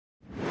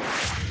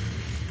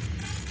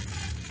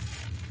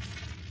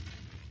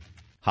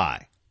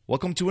Hi,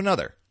 welcome to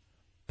another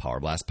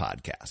Power Blast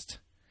podcast.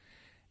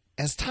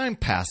 As time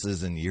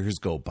passes and years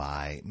go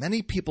by,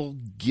 many people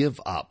give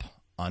up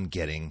on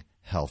getting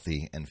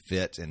healthy and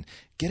fit, and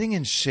getting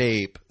in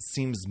shape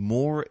seems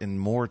more and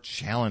more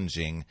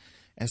challenging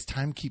as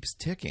time keeps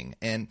ticking.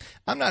 And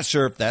I'm not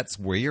sure if that's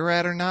where you're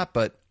at or not,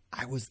 but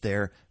I was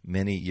there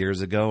many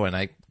years ago and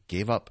I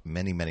gave up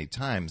many, many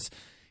times.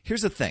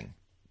 Here's the thing.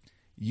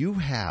 You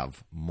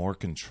have more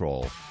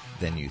control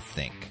than you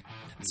think.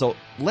 So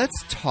let's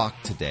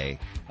talk today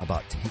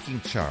about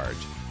taking charge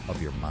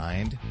of your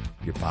mind,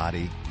 your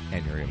body,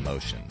 and your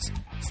emotions.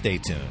 Stay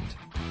tuned.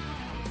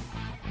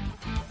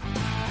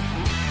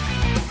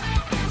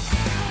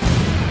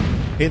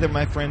 Hey there,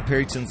 my friend.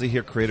 Perry Tinsley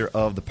here, creator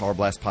of the Power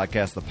Blast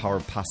podcast, The Power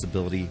of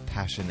Possibility,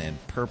 Passion, and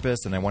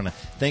Purpose. And I want to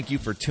thank you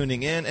for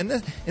tuning in.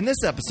 And in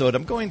this episode,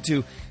 I'm going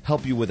to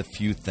help you with a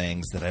few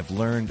things that I've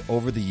learned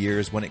over the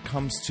years when it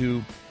comes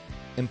to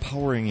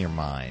empowering your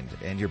mind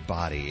and your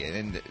body,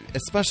 and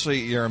especially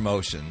your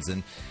emotions.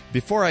 And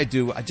before I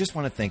do, I just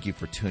want to thank you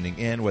for tuning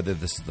in, whether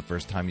this is the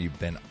first time you've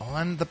been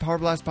on the Power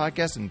Blast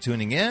podcast and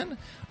tuning in,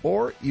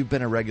 or you've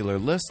been a regular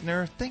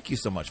listener. Thank you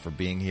so much for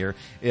being here.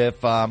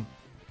 If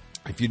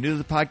you're new to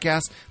the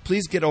podcast,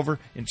 please get over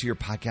into your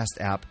podcast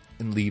app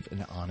and leave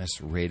an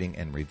honest rating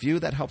and review.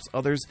 That helps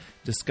others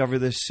discover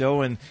this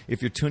show. And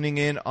if you're tuning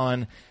in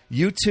on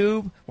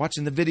YouTube,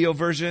 watching the video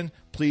version,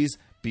 please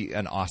be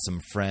an awesome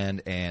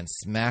friend and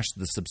smash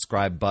the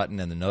subscribe button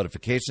and the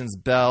notifications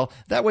bell.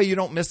 That way you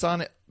don't miss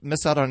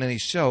out on any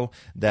show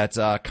that's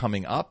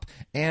coming up.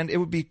 And it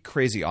would be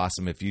crazy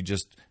awesome if you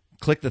just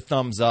click the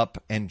thumbs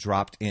up and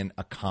dropped in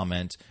a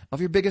comment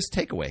of your biggest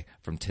takeaway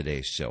from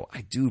today's show.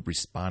 I do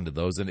respond to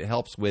those, and it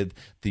helps with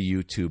the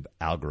YouTube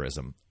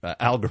algorithm.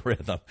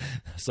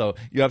 So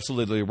you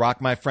absolutely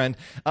rock, my friend.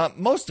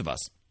 Most of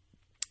us,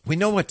 we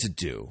know what to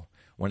do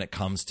when it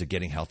comes to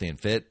getting healthy and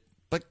fit,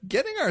 but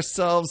getting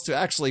ourselves to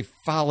actually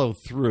follow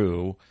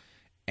through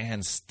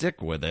and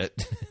stick with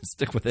it,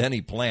 stick with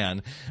any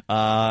plan,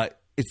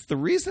 it's the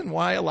reason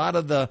why a lot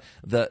of the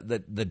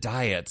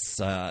diets,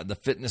 the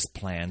fitness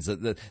plans,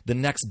 the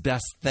next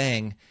best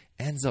thing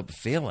ends up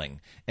failing.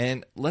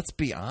 And let's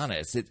be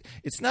honest,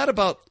 it's not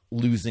about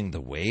losing the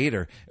weight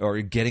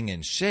or getting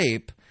in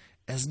shape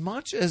as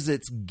much as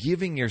it's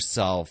giving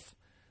yourself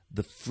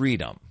the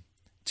freedom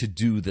to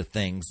do the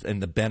things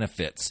and the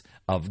benefits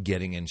of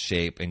getting in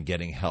shape and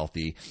getting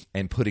healthy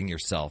and putting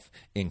yourself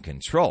in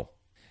control.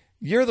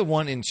 You're the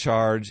one in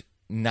charge,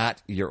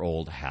 not your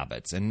old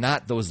habits and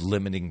not those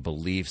limiting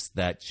beliefs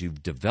that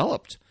you've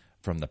developed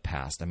from the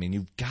past. I mean,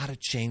 you've got to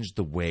change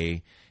the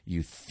way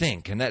you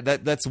think. And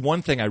that's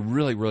one thing I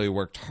really, really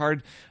worked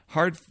hard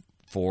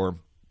for.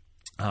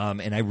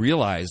 And I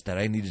realized that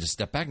I needed to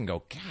step back and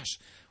go, gosh,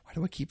 why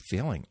do I keep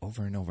failing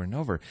over and over and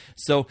over?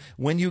 So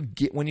when you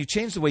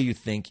change the way you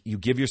think, you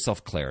give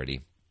yourself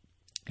clarity,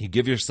 you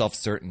give yourself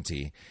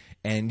certainty,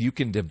 and you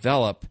can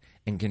develop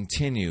and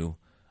continue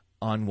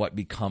on what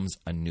becomes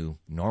a new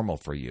normal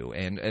for you.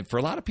 And for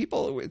a lot of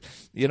people,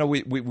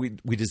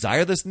 we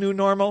desire this new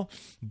normal,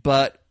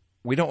 but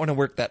we don't want to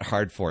work that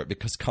hard for it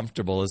because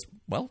comfortable is,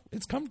 well,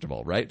 it's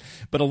comfortable, right?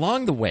 But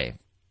along the way,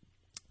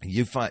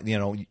 you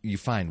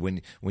find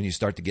when you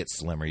start to get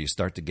slimmer, you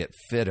start to get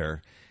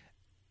fitter,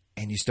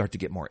 and you start to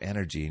get more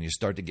energy, and you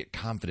start to get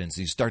confidence,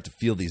 and you start to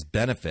feel these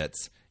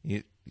benefits,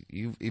 you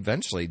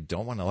eventually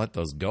don't want to let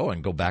those go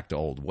and go back to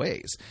old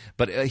ways.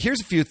 But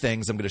here's a few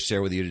things I'm going to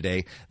share with you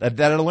today that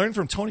I learned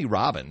from Tony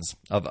Robbins,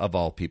 of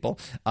all people.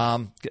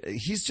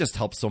 He's just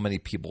helped so many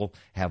people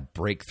have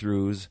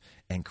breakthroughs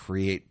and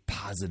create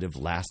positive,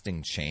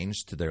 lasting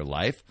change to their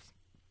life.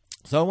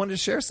 So I wanted to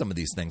share some of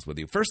these things with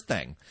you. First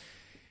thing,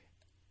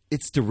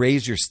 it's to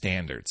raise your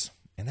standards.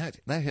 And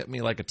that hit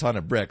me like a ton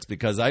of bricks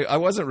because I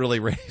wasn't really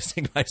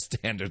raising my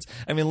standards.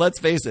 I mean, let's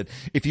face it.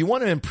 If you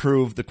want to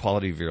improve the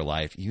quality of your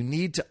life, you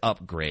need to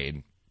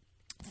upgrade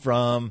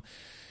from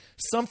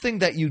something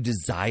that you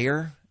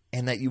desire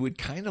and that you would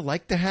kind of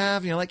like to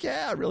have. You're like,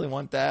 yeah, I really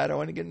want that. I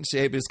want to get in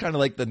shape. It's kind of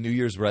like the New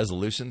Year's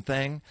resolution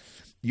thing.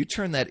 You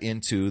turn that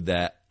into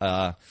that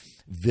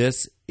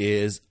this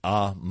is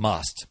a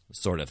must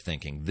sort of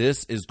thinking.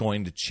 This is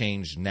going to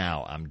change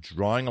now. I'm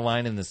drawing a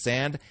line in the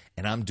sand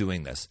and I'm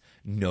doing this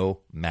no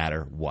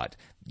matter what.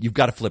 You've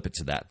got to flip it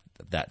to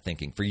that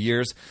thinking. For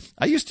years,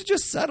 I used to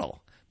just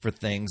settle for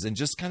things and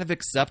just kind of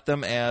accept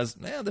them as,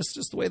 this is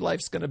just the way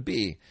life's going to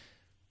be.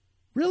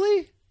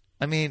 Really?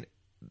 I mean,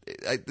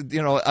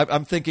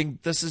 I'm thinking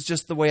this is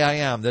just the way I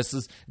am. This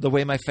is the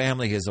way my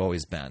family has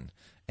always been.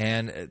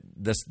 And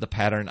this is the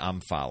pattern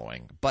I'm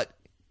following. But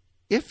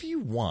if you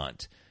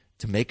want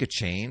to make a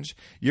change,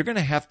 you're going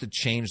to have to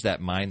change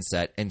that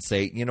mindset and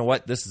say, you know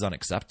what, this is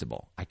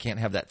unacceptable. I can't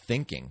have that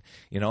thinking.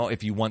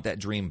 If you want that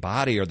dream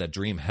body or that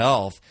dream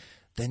health,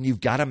 then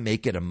you've got to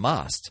make it a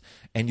must.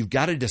 And you've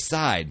got to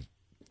decide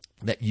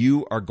that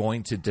you are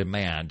going to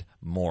demand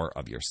more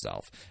of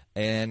yourself.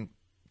 And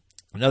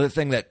Another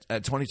thing that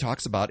Tony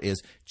talks about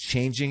is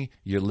changing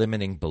your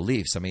limiting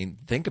beliefs. I mean,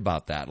 think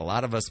about that. A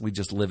lot of us, we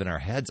just live in our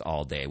heads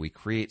all day. We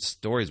create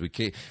stories.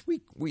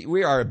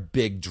 We are a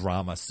big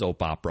drama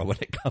soap opera when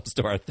it comes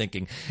to our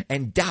thinking.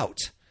 And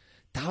doubt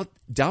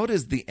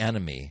is the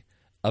enemy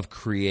of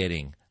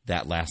creating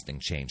that lasting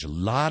change. A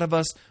lot of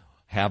us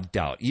have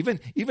doubt.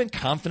 Even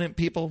confident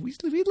people, we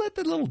let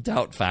the little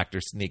doubt factor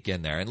sneak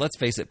in there. And let's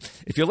face it,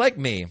 if you're like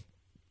me,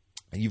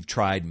 you've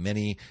tried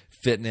many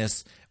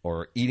fitness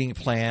or eating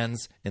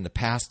plans in the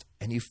past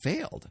and you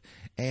failed.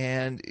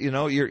 And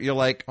you're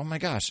like, oh my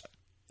gosh,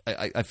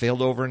 I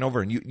failed over and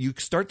over. And you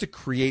start to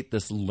create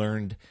this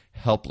learned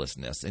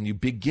helplessness, and you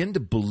begin to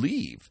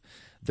believe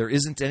there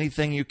isn't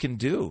anything you can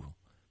do.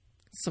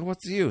 So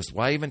what's the use?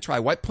 Why even try?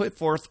 Why put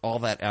forth all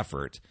that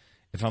effort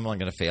if I'm only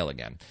going to fail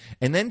again?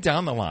 And then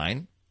down the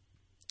line,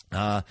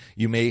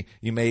 you may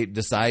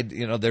decide,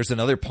 there's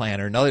another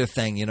plan or another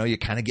thing, you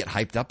kind of get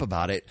hyped up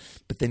about it,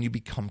 but then you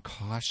become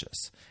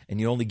cautious and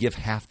you only give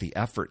half the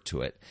effort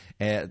to it,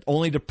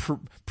 only to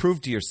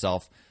prove to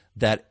yourself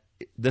that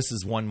this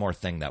is one more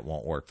thing that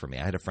won't work for me.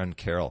 I had a friend,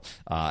 Carol,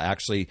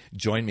 actually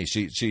join me.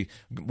 She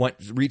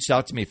reached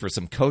out to me for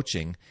some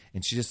coaching,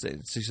 and she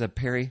said,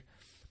 Perry,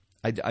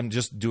 I'm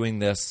just doing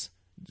this,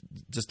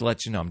 just to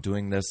let you know, I'm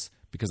doing this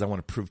because I want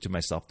to prove to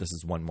myself this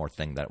is one more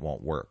thing that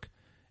won't work.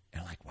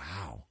 And I'm like,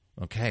 wow.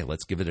 Okay,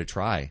 let's give it a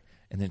try.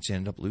 And then she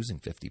ended up losing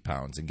 50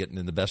 pounds and getting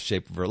in the best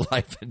shape of her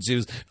life. And she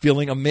was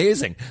feeling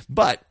amazing.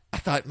 But I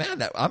thought,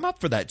 man, I'm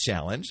up for that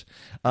challenge.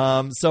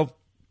 So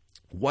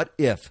what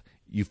if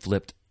you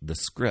flipped the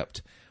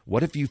script?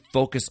 What if you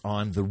focus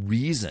on the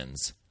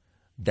reasons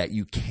that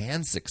you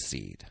can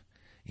succeed?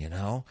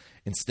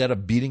 Instead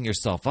of beating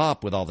yourself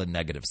up with all the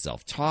negative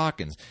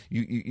self-talk, and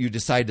you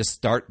decide to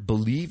start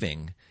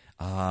believing,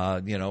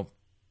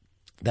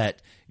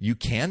 that you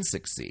can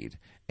succeed.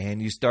 And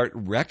you start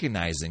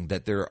recognizing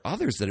that there are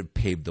others that have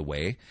paved the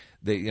way.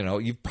 That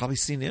you've probably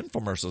seen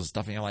infomercials and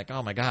stuff, and you're like,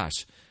 oh my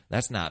gosh,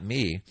 that's not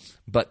me.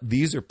 But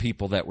these are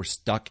people that were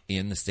stuck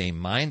in the same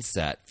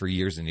mindset for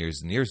years and years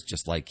and years,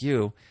 just like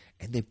you,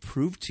 and they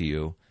proved to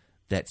you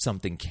that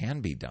something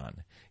can be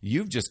done.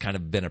 You've just kind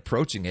of been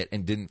approaching it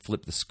and didn't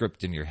flip the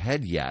script in your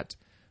head yet.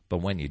 But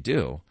when you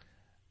do,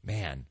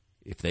 man,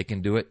 if they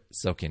can do it,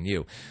 so can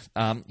you.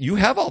 You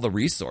have all the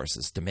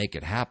resources to make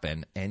it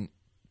happen, and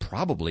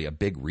probably a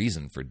big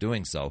reason for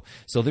doing so.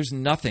 So there's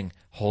nothing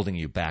holding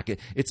you back.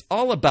 It's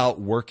all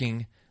about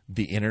working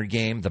the inner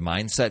game, the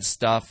mindset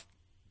stuff.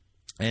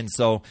 And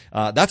so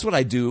that's what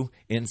I do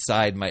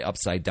inside my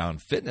Upside Down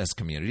Fitness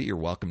community. You're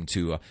welcome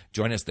to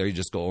join us there. You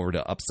just go over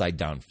to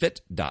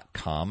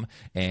upsidedownfit.com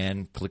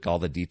and click all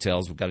the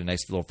details. We've got a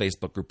nice little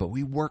Facebook group, but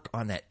we work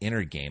on that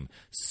inner game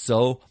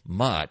so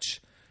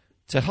much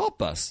to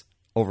help us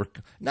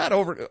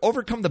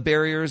overcome the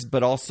barriers,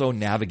 but also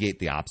navigate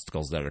the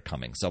obstacles that are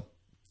coming. So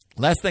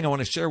last thing I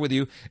want to share with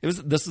you,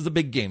 this is a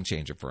big game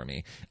changer for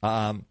me.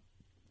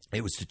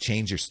 It was to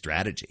change your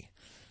strategy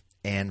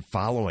and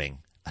following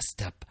a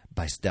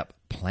step-by-step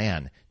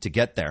plan to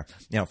get there.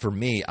 Now, for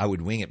me, I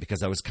would wing it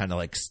because I was kind of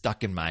like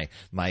stuck in my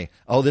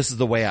this is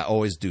the way I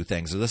always do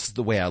things, or this is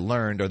the way I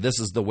learned, or this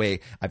is the way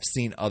I've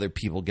seen other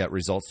people get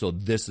results, so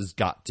this has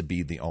got to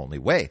be the only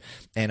way.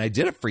 And I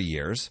did it for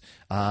years,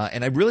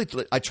 and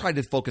I tried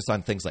to focus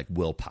on things like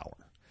willpower.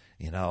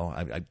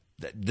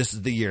 This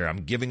is the year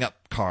I'm giving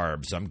up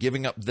carbs, I'm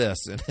giving up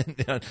this, and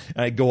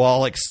I go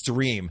all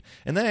extreme.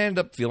 And then I end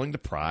up feeling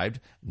deprived,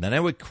 and then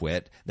I would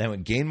quit, then I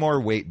would gain more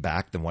weight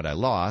back than what I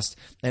lost,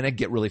 and I'd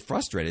get really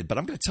frustrated. But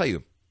I'm going to tell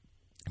you,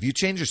 if you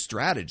change your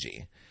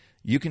strategy,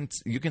 you can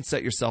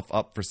set yourself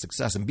up for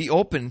success and be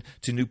open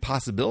to new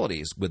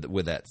possibilities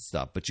with that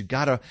stuff. But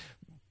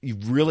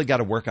you've really got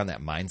to work on that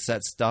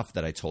mindset stuff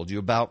that I told you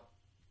about.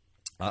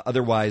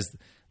 Otherwise,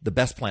 the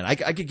best plan, I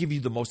could give you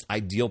the most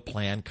ideal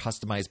plan,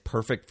 customized,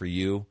 perfect for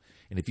you.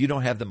 And if you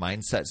don't have the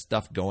mindset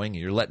stuff going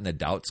and you're letting the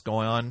doubts go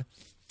on,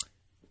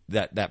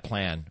 that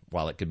plan,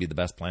 while it could be the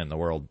best plan in the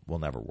world, will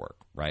never work,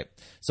 right?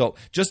 So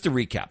just to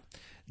recap,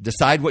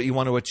 decide what you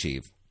want to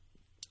achieve.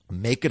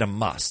 Make it a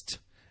must,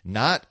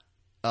 not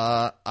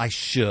I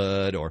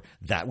should or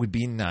that would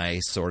be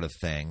nice sort of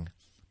thing.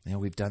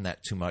 We've done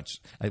that too much.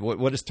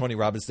 What does Tony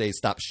Robbins say?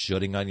 Stop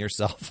shooting on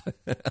yourself.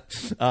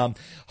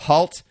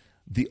 Halt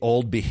the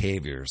old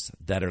behaviors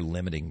that are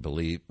limiting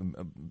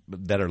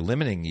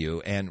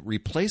you, and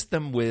replace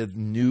them with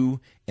new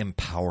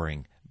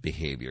empowering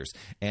behaviors.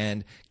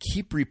 And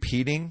keep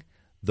repeating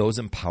those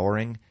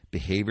empowering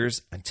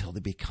behaviors until they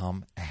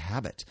become a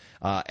habit.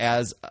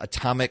 As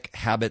Atomic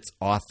Habits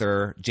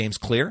author James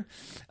Clear,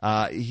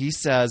 he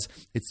says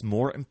it's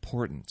more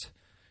important,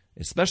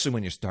 especially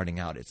when you're starting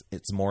out,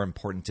 it's more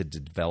important to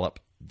develop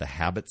the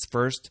habits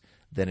first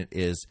than it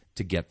is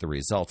to get the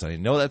results. And I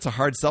know that's a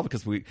hard sell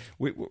because we're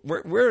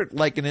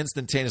like an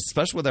instantaneous,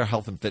 especially with our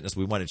health and fitness,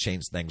 we want to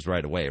change things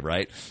right away,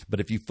 right? But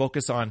if you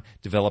focus on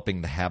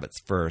developing the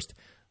habits first,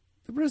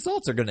 the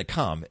results are going to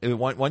come.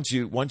 Once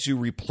you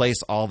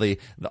replace all the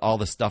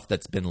stuff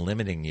that's been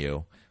limiting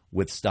you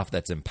with stuff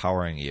that's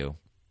empowering you,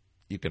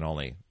 you can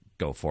only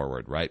go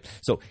forward, right?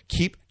 So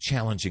keep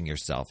challenging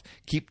yourself.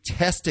 Keep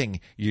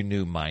testing your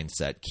new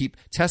mindset. Keep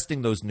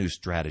testing those new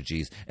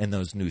strategies and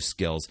those new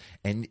skills.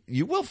 And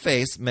you will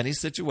face many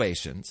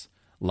situations.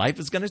 Life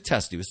is going to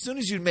test you. As soon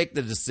as you make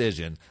the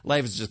decision,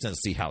 life is just going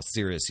to see how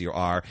serious you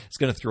are. It's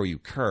going to throw you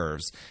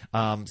curves.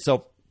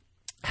 So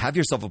have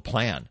yourself a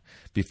plan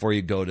before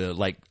you go to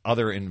like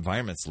other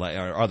environments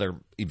or other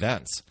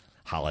events,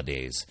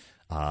 holidays,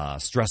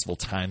 stressful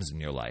times in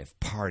your life,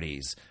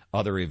 parties,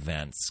 other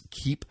events.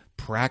 Keep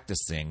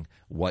practicing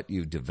what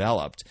you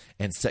developed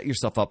and set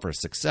yourself up for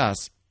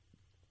success.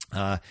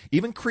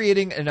 Even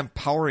creating an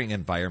empowering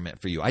environment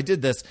for you. I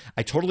did this.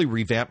 I totally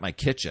revamped my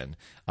kitchen.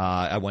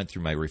 I went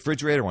through my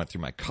refrigerator, went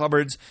through my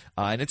cupboards,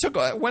 and it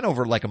went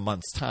over like a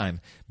month's time.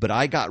 But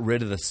I got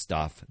rid of the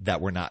stuff that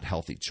were not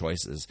healthy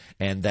choices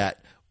and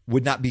that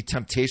would not be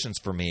temptations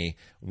for me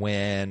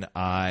when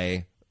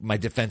my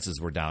defenses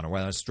were down or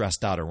when I was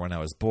stressed out or when I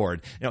was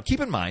bored.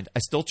 Keep in mind, I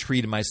still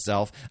treated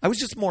myself. I was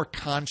just more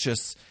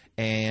conscious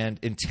and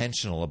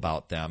intentional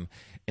about them,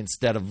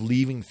 instead of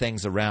leaving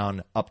things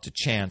around up to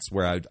chance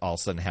where I'd all of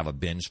a sudden have a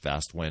binge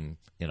fest when,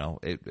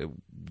 it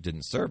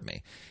didn't serve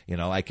me.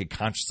 I could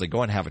consciously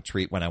go and have a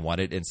treat when I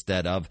wanted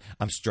instead of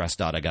I'm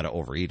stressed out, I got to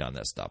overeat on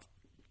this stuff.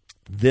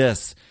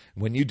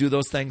 When you do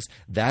those things,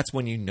 that's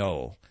when you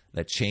know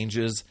that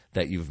changes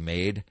that you've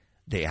made,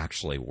 they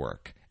actually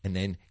work. And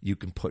then you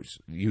can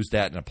use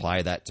that and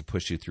apply that to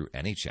push you through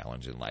any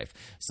challenge in life.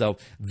 So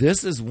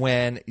this is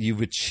when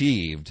you've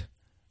achieved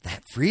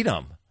that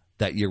freedom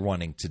that you're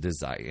wanting to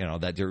desire,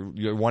 that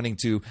you're wanting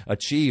to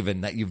achieve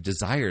and that you've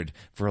desired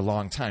for a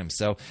long time.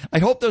 So I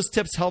hope those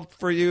tips helped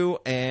for you.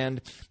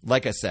 And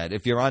like I said,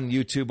 if you're on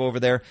YouTube over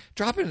there,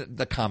 drop in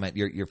the comment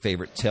your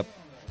favorite tip.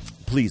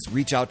 Please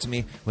reach out to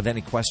me with any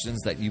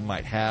questions that you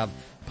might have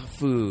about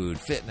food,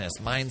 fitness,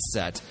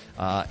 mindset,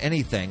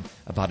 anything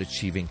about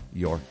achieving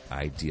your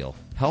ideal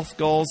health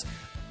goals.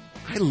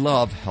 I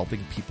love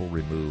helping people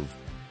remove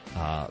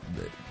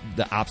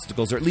the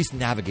obstacles, or at least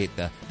navigate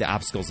the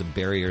obstacles and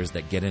barriers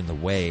that get in the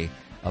way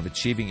of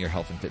achieving your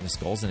health and fitness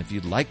goals. And if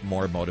you'd like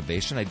more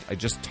motivation, I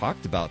just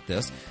talked about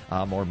this,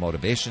 more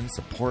motivation,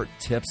 support,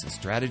 tips, and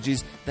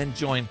strategies, then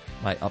join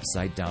my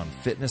Upside Down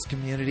Fitness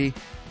community.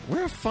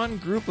 We're a fun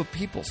group of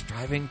people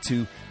striving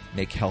to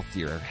make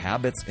healthier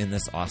habits in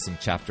this awesome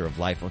chapter of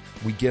life.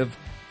 We give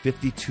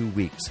 52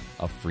 weeks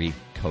of free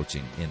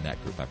coaching in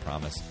that group. I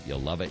promise you'll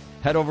love it.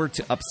 Head over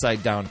to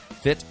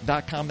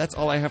UpsideDownFit.com. That's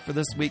all I have for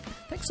this week.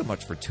 Thanks so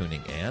much for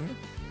tuning in.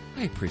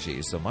 I appreciate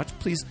you so much.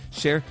 Please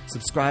share,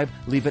 subscribe,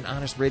 leave an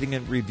honest rating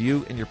and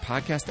review in your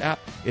podcast app.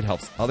 It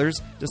helps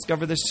others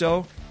discover this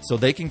show so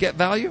they can get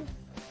value.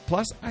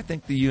 Plus, I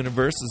think the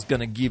universe is going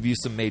to give you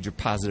some major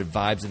positive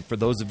vibes. And for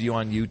those of you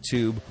on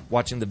YouTube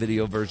watching the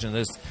video version of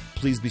this,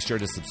 please be sure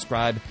to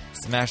subscribe,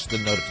 smash the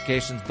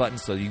notifications button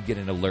so you get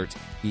an alert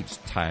each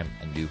time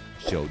a new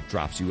show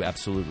drops. You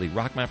absolutely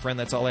rock, my friend.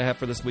 That's all I have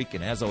for this week.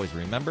 And as always,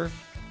 remember,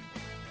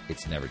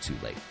 it's never too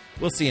late.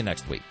 We'll see you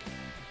next week.